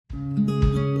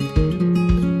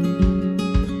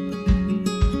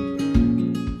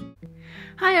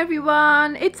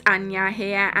everyone, it's Anja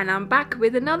here and I'm back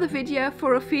with another video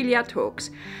for Ophelia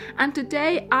Talks, and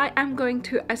today I am going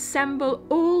to assemble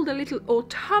all the little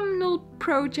autumnal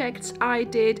projects I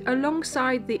did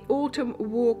alongside the autumn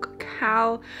walk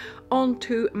cal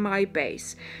onto my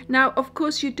base. Now of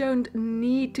course you don't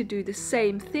need to do the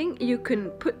same thing, you can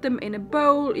put them in a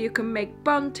bowl, you can make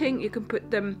bunting, you can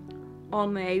put them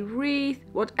on a wreath,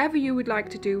 whatever you would like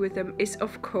to do with them is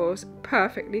of course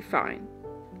perfectly fine.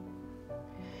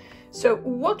 So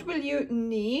what will you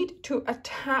need to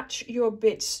attach your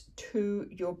bits to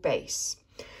your base?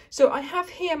 So I have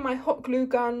here my hot glue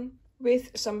gun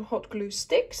with some hot glue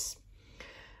sticks.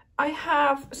 I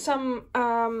have some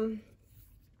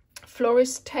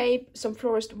florist tape, some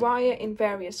florist wire in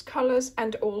various colors,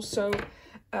 and also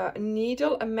a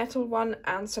needle, a metal one,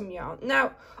 and some yarn.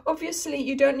 Now obviously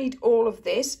you don't need all of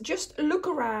this, just look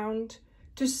around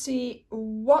to see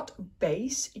what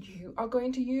base you are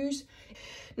going to use.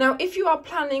 Now if you are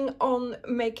planning on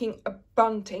making a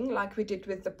bunting like we did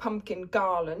with the pumpkin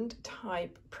garland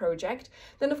type project,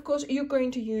 then of course you're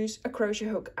going to use a crochet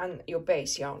hook and your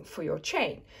base yarn for your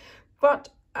chain. But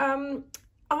I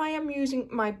am using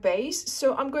my base,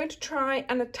 so I'm going to try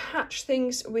and attach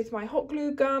things with my hot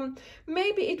glue gun.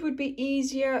 Maybe it would be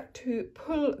easier to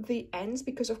pull the ends,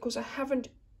 because of course I haven't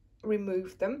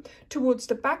removed them, towards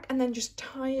the back and then just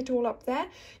tie it all up there,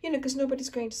 because nobody's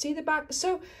going to see the back.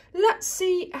 So let's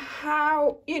see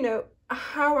how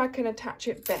I can attach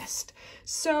it best.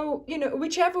 So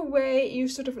whichever way you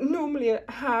sort of normally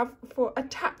have for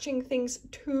attaching things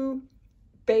to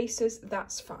bases,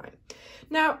 that's fine.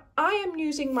 Now I am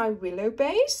using my willow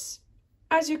base.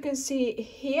 As you can see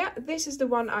here, this is the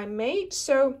one I made,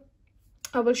 so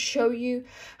I will show you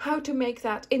how to make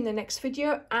that in the next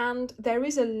video, and there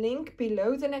is a link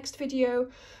below the next video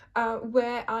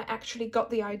where I actually got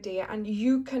the idea, and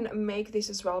you can make this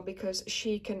as well because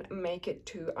she can make it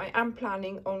too. I am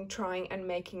planning on trying and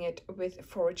making it with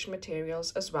foraged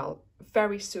materials as well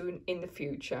very soon in the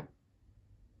future.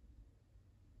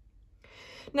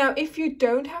 Now if you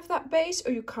don't have that base,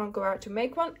 or you can't go out to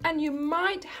make one, and you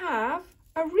might have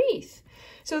a wreath.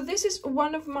 So this is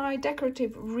one of my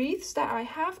decorative wreaths that I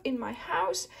have in my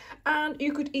house, and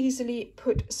you could easily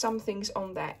put some things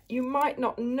on there. You might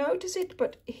not notice it,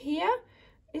 but here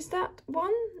is that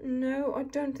one. No, I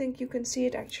don't think you can see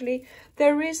it actually.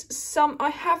 There is some, I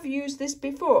have used this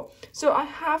before, so I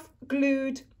have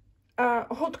glued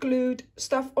hot glued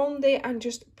stuff on there and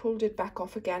just pulled it back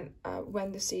off again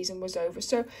when the season was over.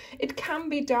 So it can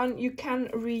be done, you can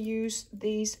reuse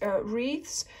these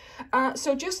wreaths.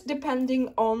 So just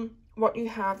depending on what you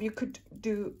have, you could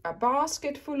do a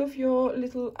basket full of your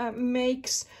little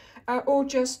makes, or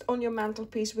just on your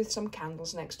mantelpiece with some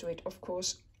candles next to it. Of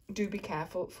course, do be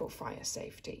careful for fire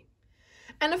safety.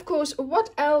 And of course,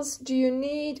 what else do you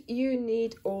need? You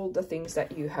need all the things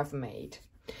that you have made.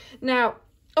 Now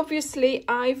obviously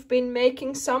I've been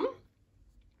making some,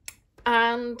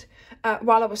 and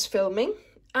while I was filming,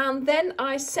 and then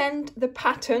I sent the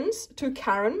patterns to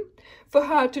Karen for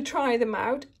her to try them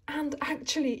out, and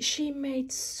actually she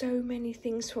made so many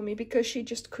things for me because she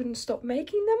just couldn't stop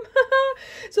making them.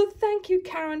 So thank you,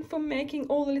 Karen, for making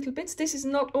all the little bits. This is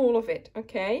not all of it,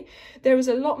 okay? There is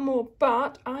a lot more,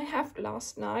 but I have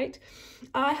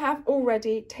I have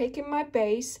already taken my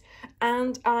base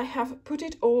and I have put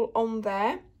it all on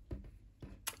there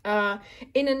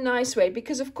in a nice way,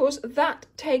 because of course that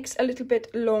takes a little bit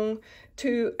long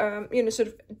to sort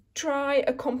of try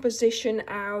a composition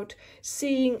out,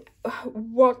 seeing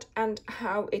what and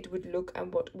how it would look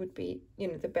and what would be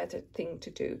the better thing to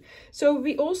do. So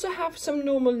we also have some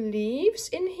normal leaves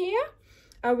in here,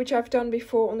 which I've done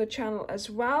before on the channel as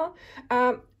well.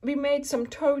 We made some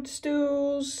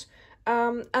toadstools,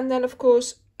 and then of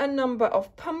course a number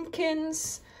of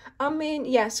pumpkins. I mean,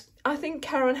 yes, I think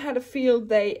Karen had a field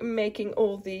day making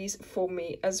all these for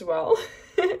me as well.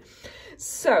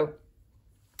 So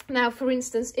now, for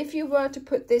instance, if you were to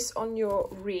put this on your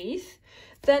wreath,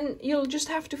 then you'll just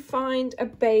have to find a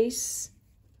base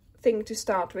thing to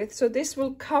start with. So this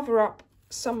will cover up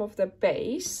some of the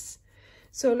base.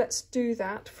 So let's do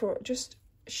that, for just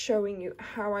showing you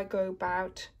how I go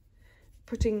about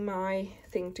putting my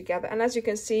thing together. And as you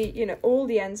can see, all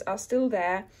the ends are still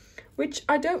there, which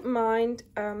I don't mind.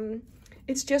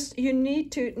 It's just you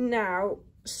need to now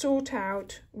sort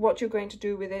out what you're going to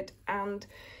do with it. And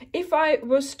if I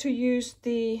was to use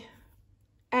the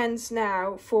ends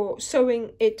now for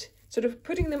sewing it, sort of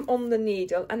putting them on the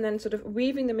needle and then sort of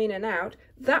weaving them in and out,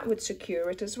 that would secure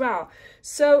it as well.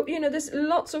 So there's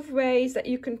lots of ways that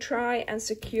you can try and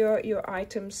secure your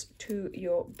items to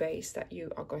your base that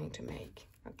you are going to make.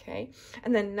 Okay,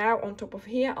 and then now on top of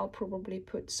here I'll probably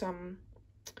put some,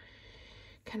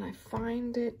 can I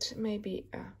find it, maybe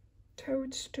a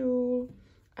toadstool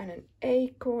and an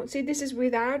acorn. See, this is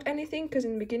without anything, because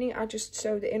in the beginning I just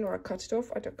sewed it in, or I cut it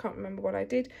off. Can't remember what I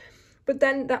did, but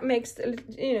then that makes,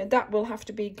 you know, that will have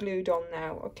to be glued on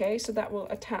now. Okay, so that will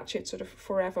attach it sort of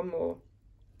forevermore.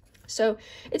 So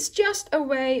it's just a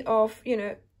way of, you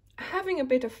know, having a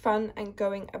bit of fun and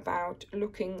going about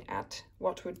looking at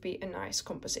what would be a nice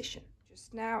composition.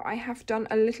 Just now I have done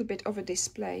a little bit of a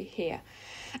display here,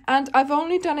 and I've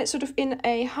only done it sort of in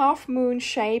a half moon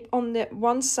shape on the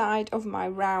one side of my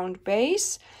round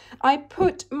base. I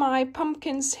put my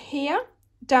pumpkins here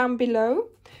down below,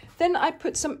 then I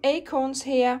put some acorns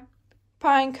here,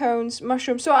 pine cones,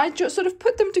 mushrooms. So I just sort of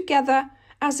put them together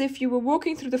as if you were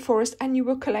walking through the forest and you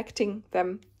were collecting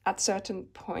them at certain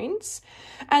points.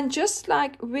 And just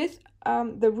like with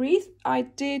the wreath, I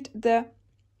did the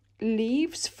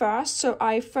leaves first. So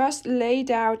I first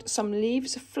laid out some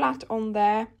leaves flat on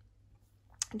there,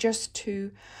 just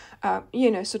to you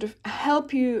know, sort of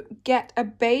help you get a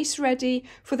base ready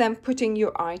for then putting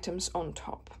your items on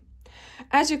top.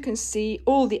 As you can see,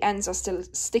 all the ends are still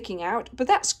sticking out, but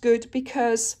that's good,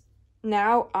 because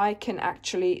now I can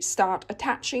actually start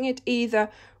attaching it either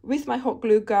with my hot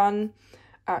glue gun,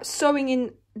 sewing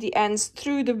in the ends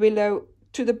through the willow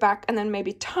to the back, and then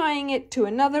maybe tying it to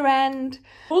another end.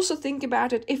 Also think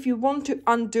about it, if you want to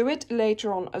undo it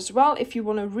later on as well, if you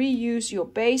want to reuse your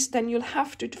base, then you'll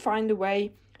have to find a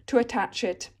way to attach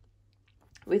it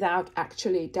without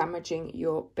actually damaging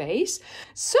your base.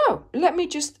 So let me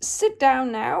just sit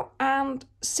down now and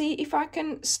see if I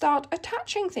can start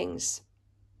attaching things.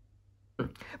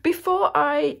 Before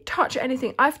I touch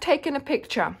anything, I've taken a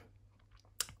picture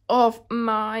of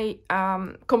my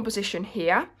composition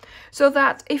here, so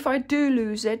that if I do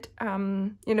lose it,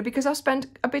 you know, because I spent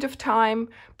a bit of time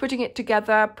putting it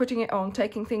together, putting it on,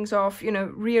 taking things off, you know,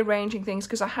 rearranging things,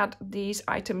 because I had these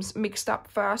items mixed up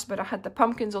first, but I had the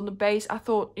pumpkins on the base. I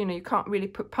thought, you know, you can't really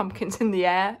put pumpkins in the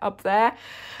air up there.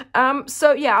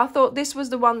 So yeah, I thought this was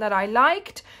the one that I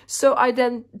liked. So I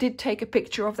then did take a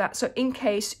picture of that, so in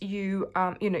case you,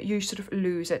 you know, you sort of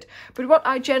lose it. But what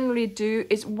I generally do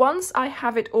is, once I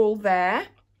have it all there,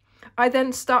 I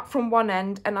then start from one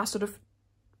end and I sort of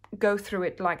go through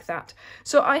it like that.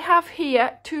 So I have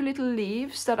here 2 little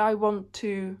leaves that I want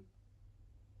to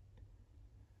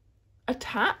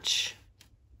attach,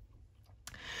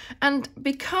 and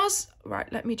because,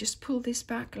 right, let me just pull this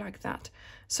back like that,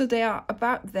 so they are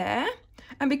about there,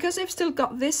 and because I've still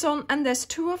got this on and there's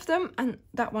 2 of them and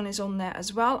that one is on there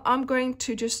as well, I'm going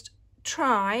to just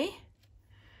try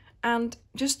and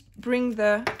just bring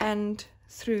the end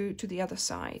through to the other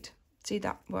side. See,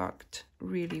 that worked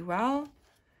really well.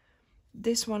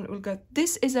 This one will go,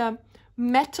 this is a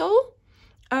metal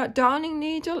darning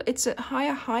needle. It's a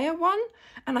higher one,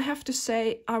 and I have to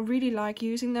say I really like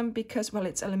using them because, well,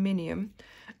 it's aluminium,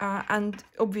 and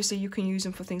obviously you can use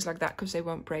them for things like that because they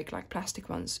won't break like plastic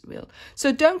ones will.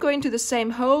 So don't go into the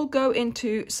same hole, go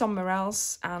into somewhere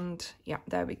else, and yeah,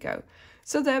 there we go.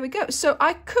 So there we go. So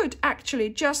I could actually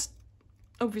just,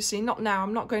 obviously not now,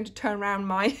 I'm not going to turn around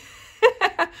my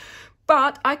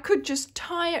but I could just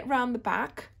tie it around the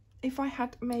back if I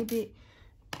had maybe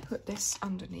put this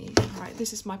underneath. Right,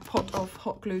 this is my pot of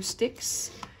hot glue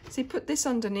sticks. See, put this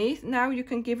underneath. Now you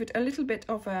can give it a little bit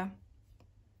of a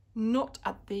knot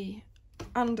at the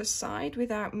underside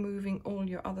without moving all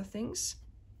your other things.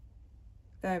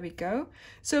 There we go.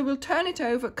 So we'll turn it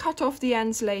over, cut off the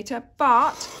ends later,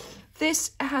 but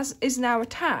this is now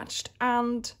attached,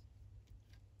 and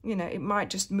you know, it might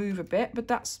just move a bit, but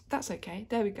that's okay.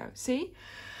 There we go. See?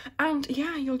 And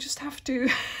yeah, you'll just have to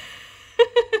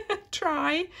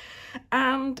try.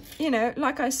 And, you know,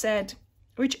 like I said,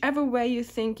 whichever way you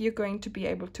think you're going to be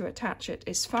able to attach it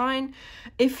is fine.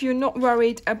 If you're not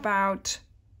worried about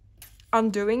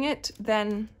undoing it,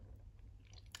 then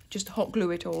just hot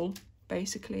glue it all,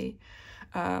 basically.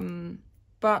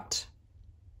 But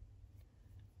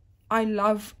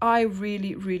I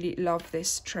really love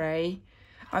this tray.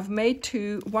 I've made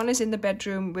 2. One is in the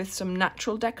bedroom with some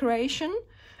natural decoration,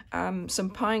 some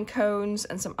pine cones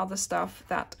and some other stuff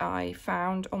that I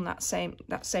found on that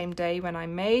same day when I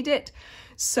made it.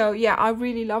 So yeah, I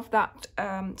really love that.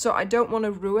 So I don't want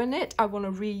to ruin it. I want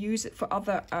to reuse it for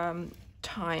other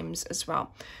times as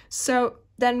well. So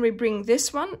then we bring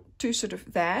this one to sort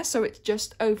of there, so it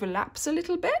just overlaps a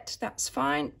little bit. That's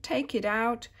fine. Take it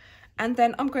out, and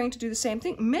then I'm going to do the same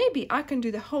thing. Maybe I can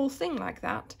do the whole thing like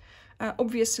that.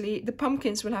 Obviously, the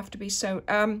pumpkins will have to be so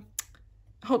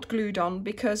hot glued on,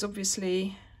 because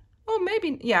obviously or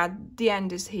maybe, yeah, the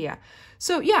end is here.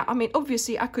 So yeah, I mean,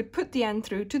 obviously I could put the end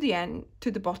through to the end,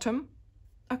 to the bottom.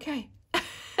 Okay,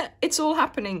 it's all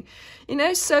happening, you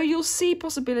know, so you'll see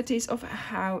possibilities of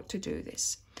how to do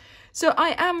this. So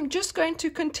I am just going to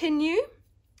continue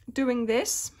doing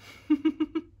this.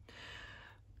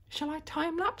 Shall I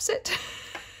time lapse it?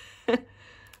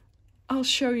 I'll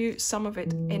show you some of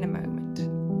it in a moment.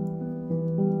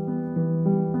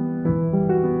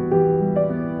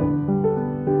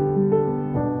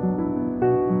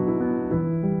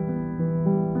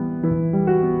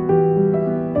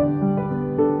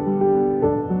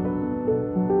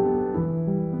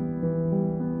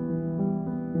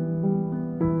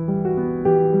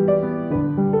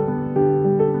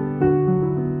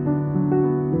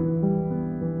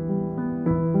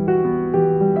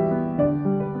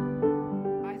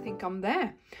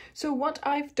 There. So what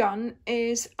I've done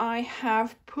is I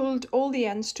have pulled all the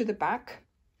ends to the back.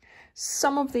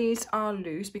 Some of these are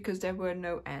loose because there were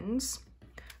no ends,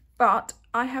 but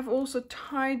I have also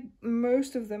tied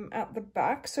most of them at the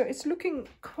back, so it's looking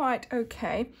quite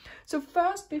okay. So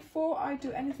first, before I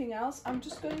do anything else, I'm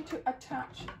just going to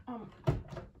attach,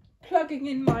 plugging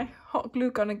in my hot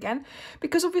glue gun again,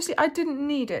 because obviously I didn't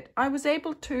need it. I was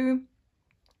able to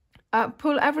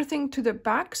pull everything to the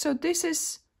back, so this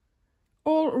is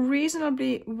all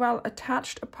reasonably well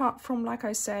attached, apart from, like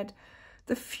I said,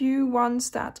 the few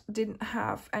ones that didn't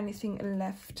have anything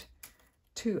left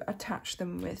to attach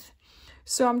them with.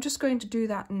 So I'm just going to do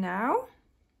that now,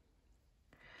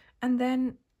 and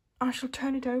then I shall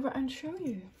turn it over and show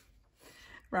you.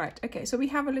 Right, okay, so we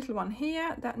have a little one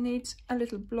here that needs a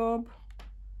little blob.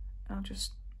 I'll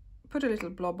just put a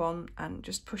little blob on and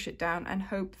just push it down and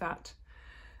hope that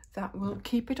that will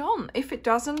keep it on. If it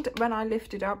doesn't, when I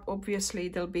lift it up, obviously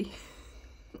there'll be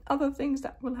other things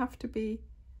that will have to be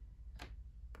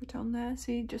put on there.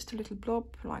 See, just a little blob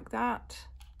like that,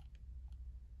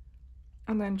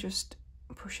 and then just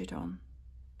push it on.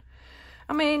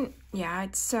 I mean, yeah,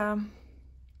 it's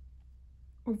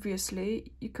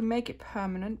obviously you can make it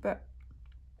permanent, but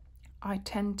I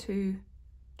tend to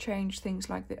change things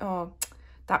like the, oh,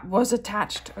 that was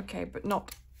attached, okay, but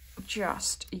not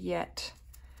just yet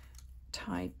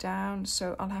tied down,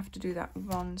 so I'll have to do that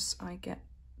once I get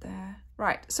there.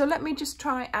 Right, so let me just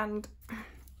try and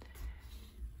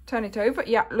turn it over.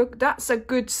 Yeah, look, that's a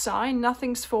good sign,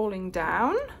 nothing's falling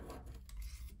down.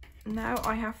 Now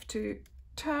I have to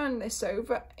turn this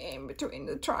over in between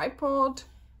the tripod,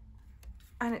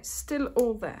 and it's still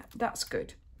all there. That's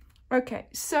good. Okay,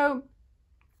 so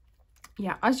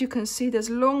yeah, as you can see, there's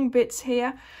long bits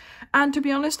here, and to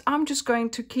be honest, I'm just going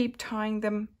to keep tying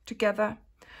them together.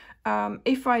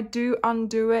 If I do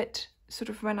undo it, sort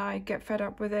of when I get fed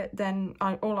up with it, then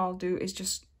all I'll do is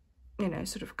just, you know,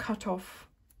 sort of cut off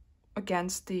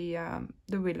against the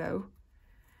willow,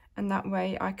 and that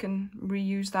way I can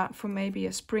reuse that for maybe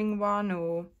a spring one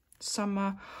or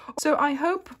summer. So I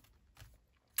hope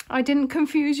I didn't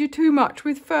confuse you too much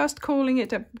with first calling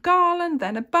it a garland,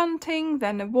 then a bunting,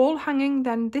 then a wall hanging,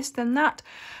 then this, then that.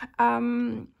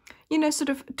 You know, sort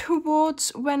of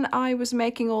towards when I was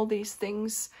making all these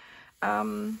things,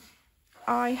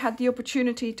 I had the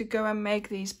opportunity to go and make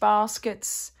these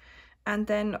baskets, and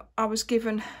then I was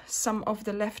given some of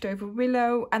the leftover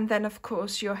willow, and then of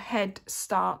course your head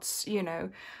starts, you know,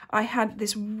 I had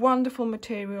this wonderful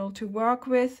material to work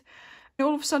with.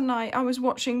 All of a sudden I was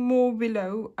watching more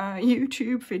willow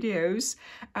YouTube videos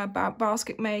about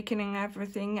basket making and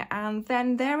everything, and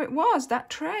then there it was, that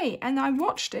tray, and I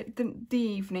watched it the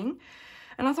evening,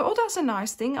 and I thought, oh, that's a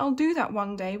nice thing, I'll do that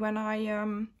one day when I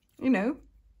you know,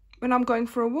 when I'm going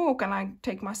for a walk and I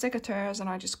take my secateurs and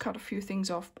I just cut a few things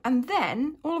off. And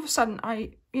then all of a sudden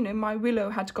you know, my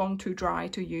willow had gone too dry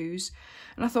to use,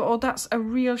 and I thought, oh, that's a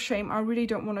real shame, I really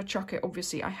don't want to chuck it.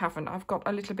 Obviously I haven't, I've got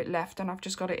a little bit left, and I've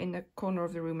just got it in the corner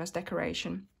of the room as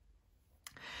decoration.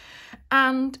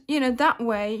 And you know, that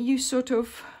way you sort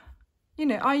of, you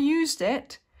know, I used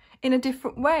it in a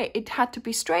different way. It had to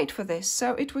be straight for this,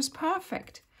 so it was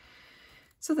perfect.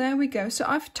 So there we go. So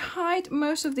I've tied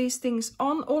most of these things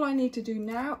on. All I need to do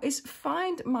now is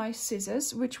find my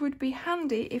scissors, which would be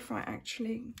handy if I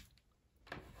actually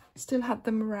still had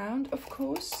them around, of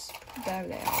course. There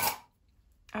they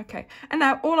are. Okay, and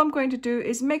now all I'm going to do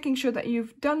is making sure that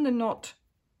you've done the knot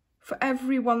for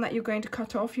every one that you're going to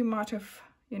cut off. You might have,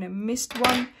 you know, missed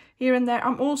one here and there.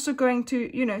 I'm also going to,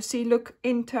 you know, see, look,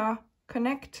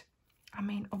 interconnect. I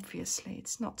mean, obviously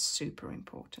it's not super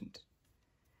important.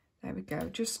 There we go,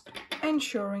 just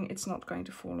ensuring it's not going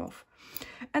to fall off.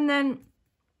 And then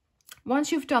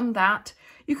once you've done that,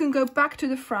 you can go back to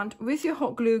the front with your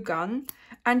hot glue gun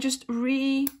and just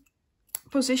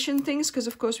position things, because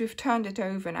of course we've turned it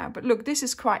over now. But look, this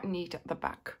is quite neat at the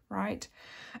back, right?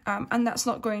 And that's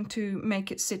not going to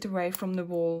make it sit away from the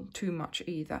wall too much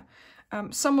either.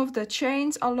 Some of the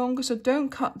chains are longer, so don't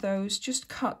cut those. Just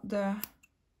cut the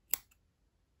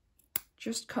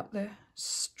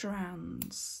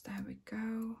strands. There we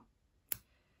go.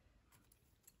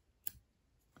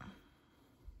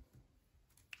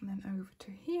 And then over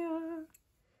to here.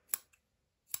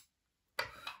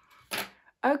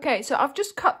 Okay, so I've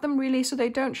just cut them really so they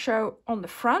don't show on the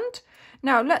front.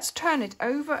 Now let's turn it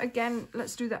over again.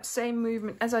 Let's do that same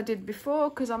movement as I did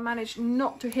before, because I managed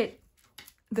not to hit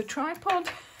the tripod.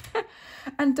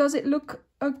 And does it look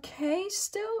okay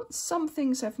still? Some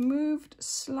things have moved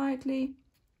slightly,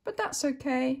 but that's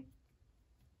okay.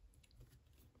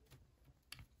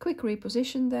 Quick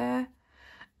reposition there.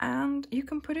 And you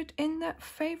can put it in the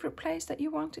favorite place that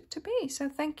you want it to be. So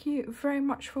thank you very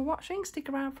much for watching. Stick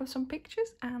around for some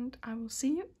pictures and I will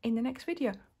see you in the next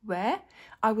video where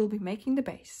I will be making the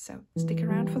base. So stick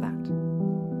around for that.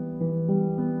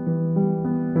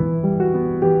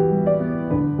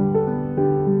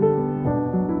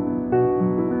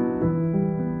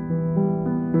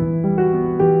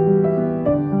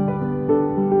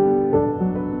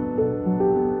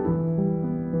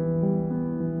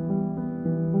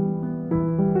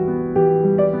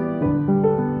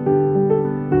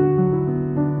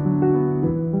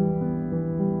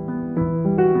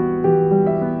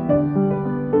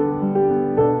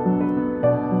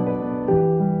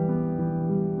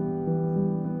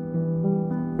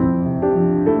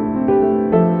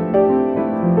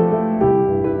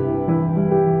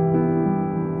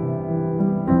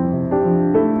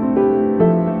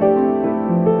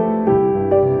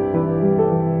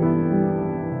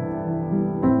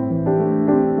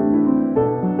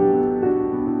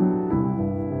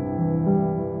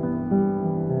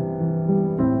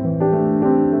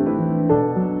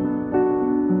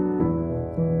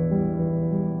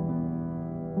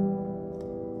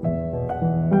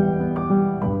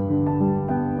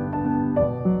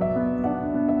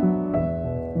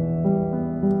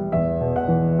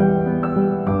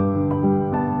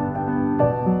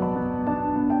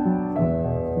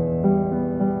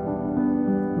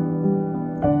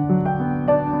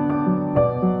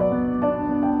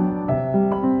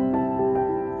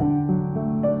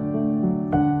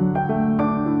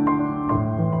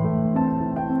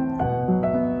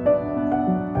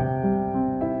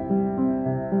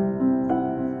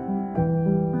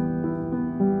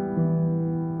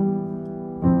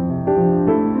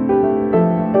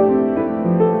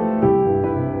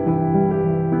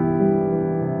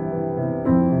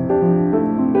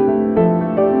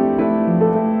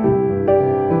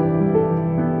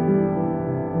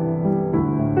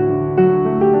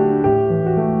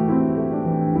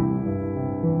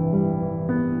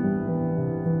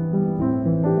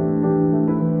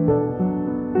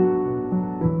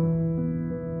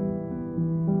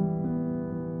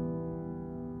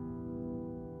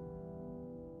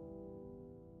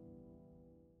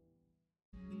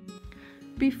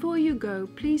 Before you go,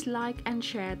 please like and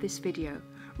share this video.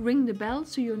 Ring the bell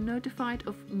so you're notified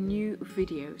of new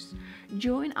videos.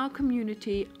 Join our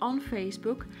community on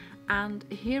Facebook, and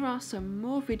here are some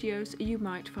more videos you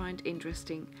might find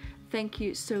interesting. Thank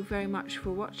you so very much for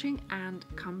watching and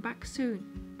come back soon.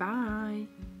 Bye!